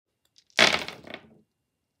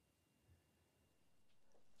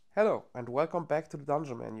Hello and welcome back to the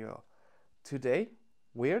Dungeon Manual. Today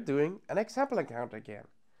we're doing an example encounter again,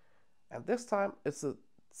 and this time it's the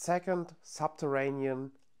second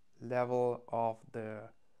subterranean level of the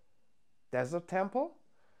desert temple,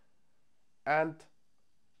 and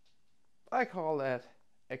I call that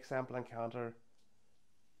example encounter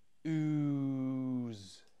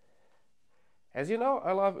Ooooze. As you know,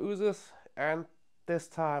 I love oozes, and this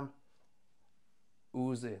time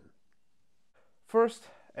ooze in. First,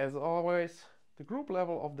 as always, the group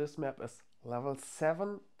level of this map is level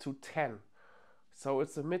 7 to 10. So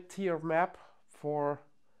it's a mid-tier map for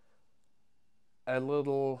a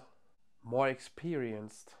little more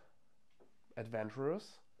experienced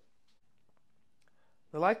adventurers.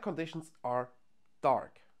 The light conditions are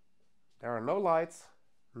dark. There are no lights,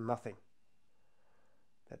 nothing.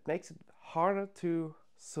 That makes it harder to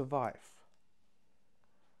survive.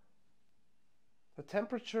 The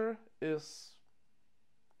temperature is,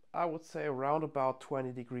 I would say, around about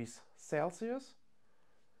 20 degrees Celsius.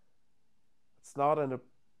 It's not in a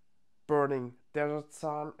burning desert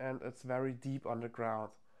sun and it's very deep underground.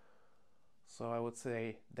 So I would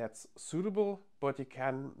say that's suitable, but you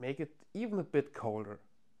can make it even a bit colder.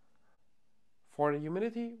 For the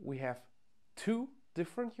humidity, we have two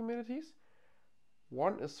different humidities.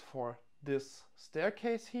 One is for this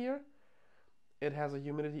staircase here. It has a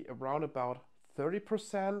humidity around about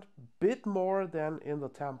 30%, bit more than in the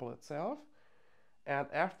temple itself. And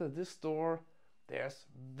after this door, there's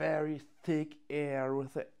very thick air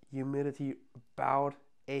with a humidity about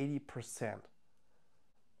 80%.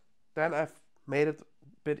 Then I've made it a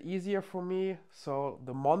bit easier for me, so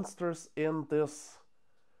the monsters in this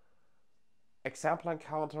example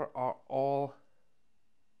encounter are all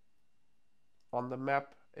on the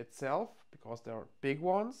map itself because they are big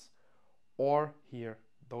ones, or here,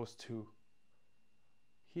 those two.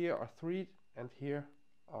 Here are 3 and here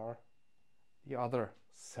are the other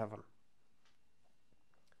 7.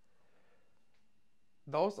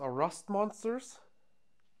 Those are rust monsters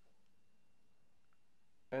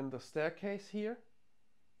in the staircase here.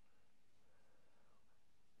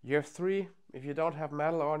 You have 3. If you don't have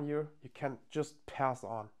metal on you, you can just pass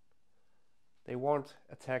on. They won't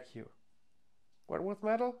attack you. But with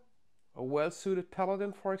metal, a well-suited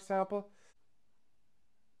paladin, for example,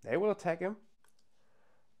 they will attack him.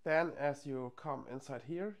 Then as you come inside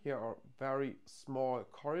here are very small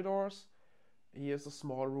corridors. Here's a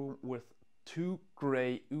small room with 2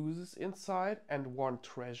 gray oozes inside and 1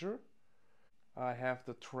 treasure. I have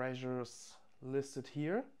the treasures listed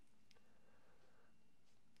here.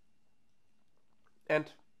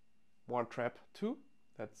 And 1 trap too.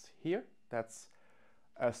 That's here. That's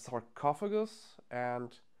a sarcophagus,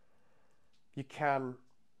 and you can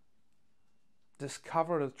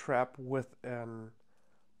discover the trap with a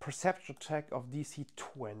perception check of DC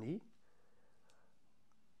 20.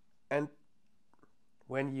 And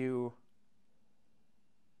when you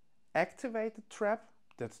activate the trap,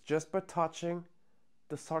 that's just by touching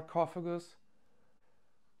the sarcophagus,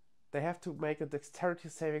 they have to make a dexterity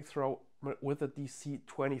saving throw with a DC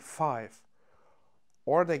 25,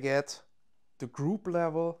 or they get the group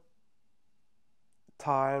level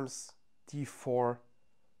times d4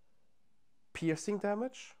 piercing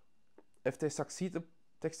damage. If they succeed the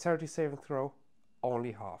dexterity saving throw,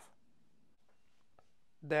 only half.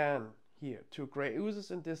 Then here, 2 gray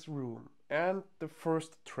oozes in this room and the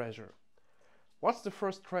first treasure. What's the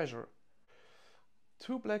first treasure?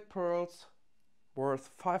 2 black pearls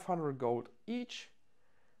worth 500 gold each,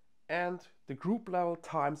 and the group level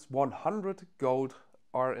times 100 gold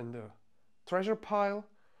are in the treasure pile,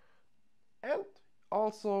 and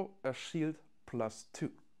also a shield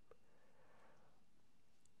 +2.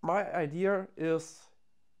 My idea is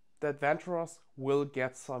the adventurers will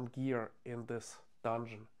get some gear in this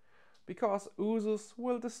dungeon, because oozes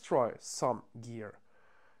will destroy some gear.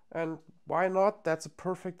 And why not? That's a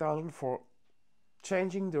perfect dungeon for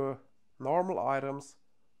changing the normal items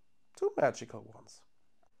to magical ones.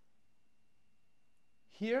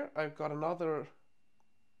 Here I've got another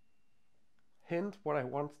hint what I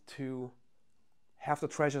want to have the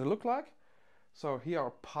treasure look like. So here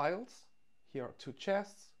are piles, here are 2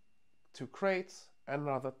 chests, 2 crates, and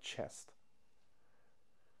another chest.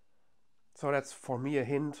 So that's for me a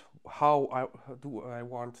hint how I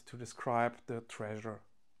want to describe the treasure.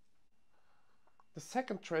 The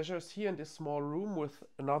second treasure is here in this small room with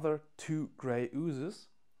another 2 gray oozes,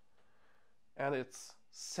 and it's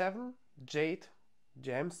 7 jade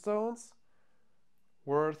gemstones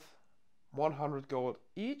worth 100 gold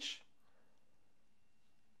each,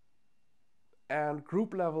 and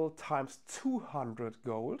group level times 200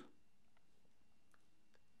 gold.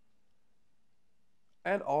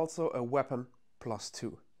 and also a weapon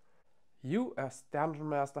 +2. You as Dungeon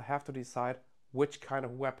Master have to decide which kind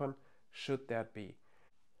of weapon should that be.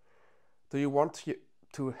 Do you want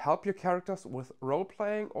to help your characters with role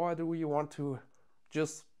playing, or do you want to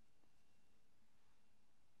just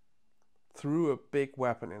throw a big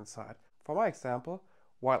weapon inside? For my example,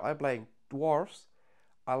 while I'm playing dwarves,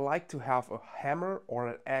 I like to have a hammer or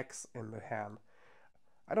an axe in the hand.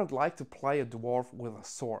 I don't like to play a dwarf with a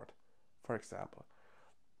sword, for example.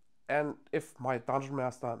 And if my Dungeon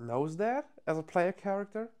Master knows that as a player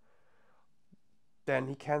character, then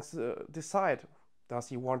he can decide, does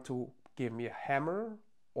he want to give me a hammer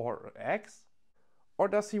or an axe? Or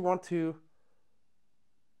does he want to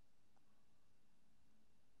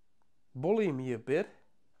bully me a bit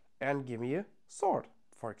and give me a sword,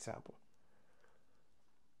 for example?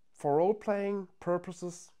 For role-playing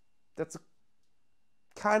purposes, that's a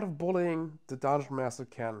kind of bullying the Dungeon Master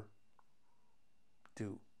can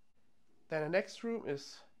do. Then the next room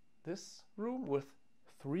is this room with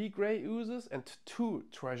 3 grey oozes and 2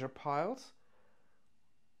 treasure piles.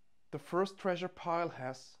 The first treasure pile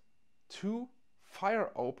has 2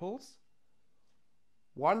 fire opals,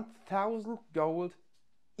 1000 gold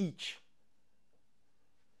each,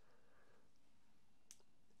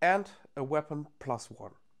 and a weapon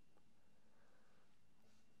 +1.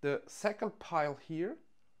 The second pile here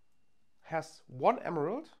has 1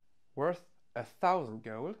 emerald worth 1000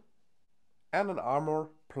 gold and an armor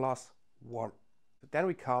 +1. Then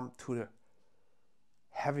we come to the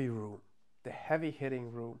heavy room, the heavy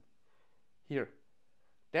hitting room. Here,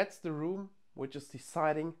 that's the room which is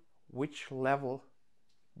deciding which level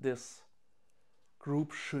this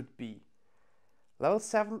group should be. Level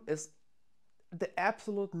 7 is the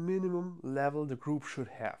absolute minimum level the group should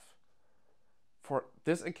have. For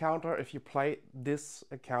this encounter, if you play this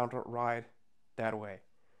encounter right that way,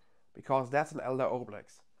 because that's an Elder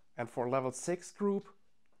Oblex. And for level 6 group,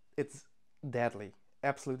 it's deadly,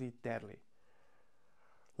 absolutely deadly.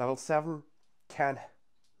 Level 7 can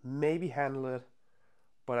maybe handle it,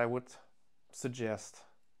 but I would suggest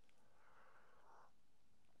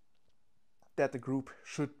that the group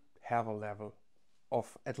should have a level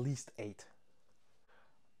of at least 8.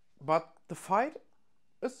 But the fight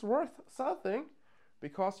is worth something,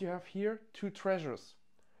 because you have here 2 treasures.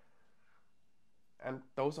 And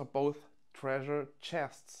those are both treasure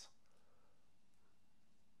chests.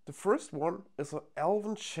 The first one is an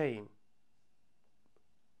elven chain.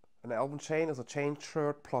 An elven chain is a chain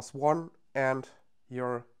shirt +1 and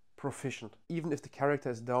you're proficient, even if the character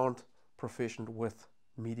is not proficient with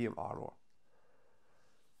medium armor.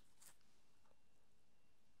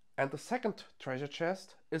 And the second treasure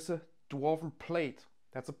chest is a dwarven plate.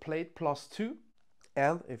 That's a plate +2.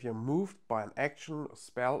 And if you're moved by an action, a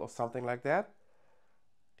spell or something like that,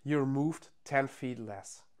 you're moved 10 feet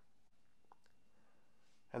less.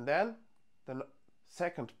 And then the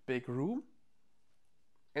second big room.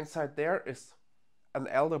 Inside there is an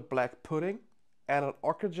elder black pudding and an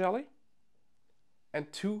ochre jelly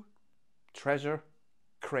and 2 treasure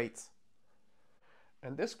crates.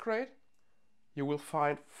 In this crate you will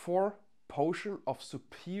find 4 potions of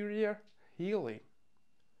superior healing.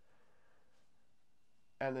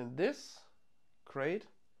 And in this crate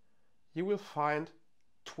you will find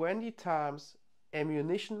 20 times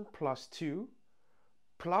ammunition +2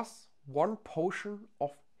 plus 1 potion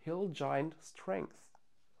of hill giant strength.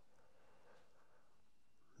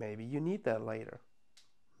 Maybe you need that later,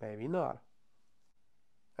 maybe not.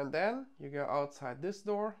 And then you go outside this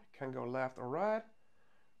door, you can go left or right,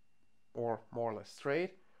 or more or less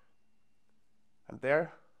straight. And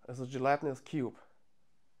there is a gelatinous cube.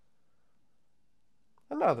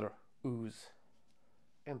 Another ooze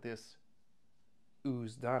in this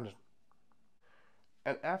ooze dungeon.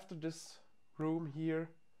 And after this room here,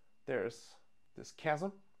 there's this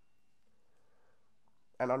chasm.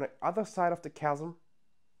 And on the other side of the chasm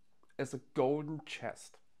is a golden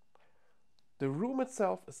chest. The room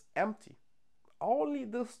itself is empty. Only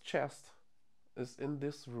this chest is in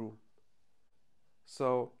this room.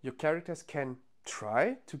 So your characters can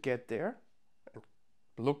try to get there and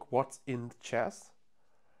look what's in the chest.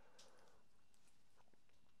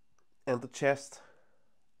 And the chest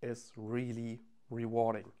is really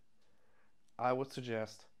rewarding. I would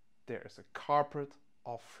suggest there is a carpet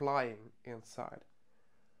of flying inside.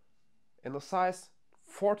 In the size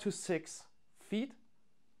 4 to 6 feet,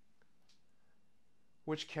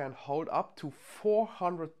 which can hold up to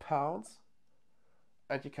 400 pounds,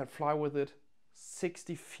 and you can fly with it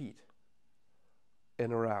 60 feet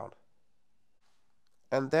in a round.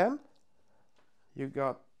 And then you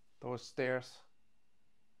got those stairs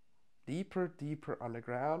deeper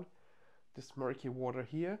underground this murky water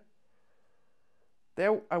here.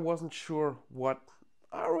 There I wasn't sure what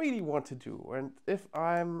I really want to do, and if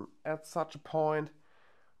I'm at such a point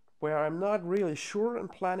where I'm not really sure in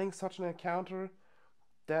planning such an encounter,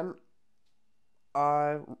 then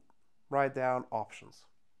I write down options.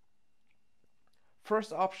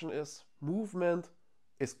 First option is movement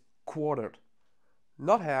is quartered,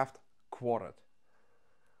 not halved, quartered.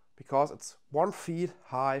 Because it's 1 feet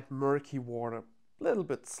high, murky water, a little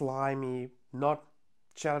bit slimy, not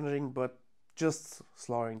challenging, but just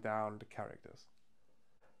slowing down the characters.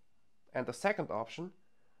 And the second option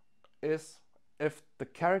is if the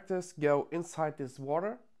characters go inside this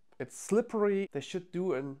water, it's slippery, they should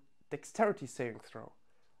do a dexterity saving throw.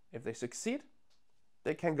 If they succeed,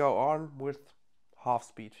 they can go on with half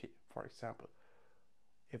speed, for example.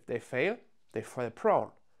 If they fail, they fall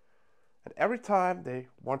prone. And every time they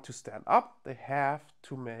want to stand up, they have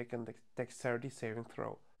to make a dexterity saving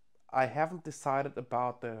throw. I haven't decided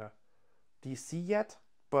about the DC yet,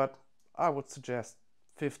 but I would suggest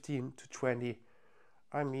 15 to 20.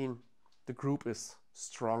 I mean, the group is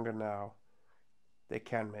stronger now. They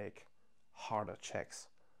can make harder checks.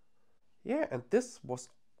 Yeah, and this was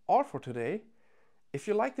all for today. If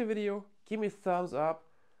you liked the video, give me a thumbs up,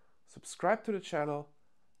 subscribe to the channel,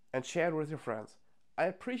 and share it with your friends. I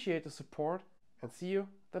appreciate the support and see you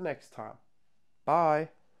the next time. Bye!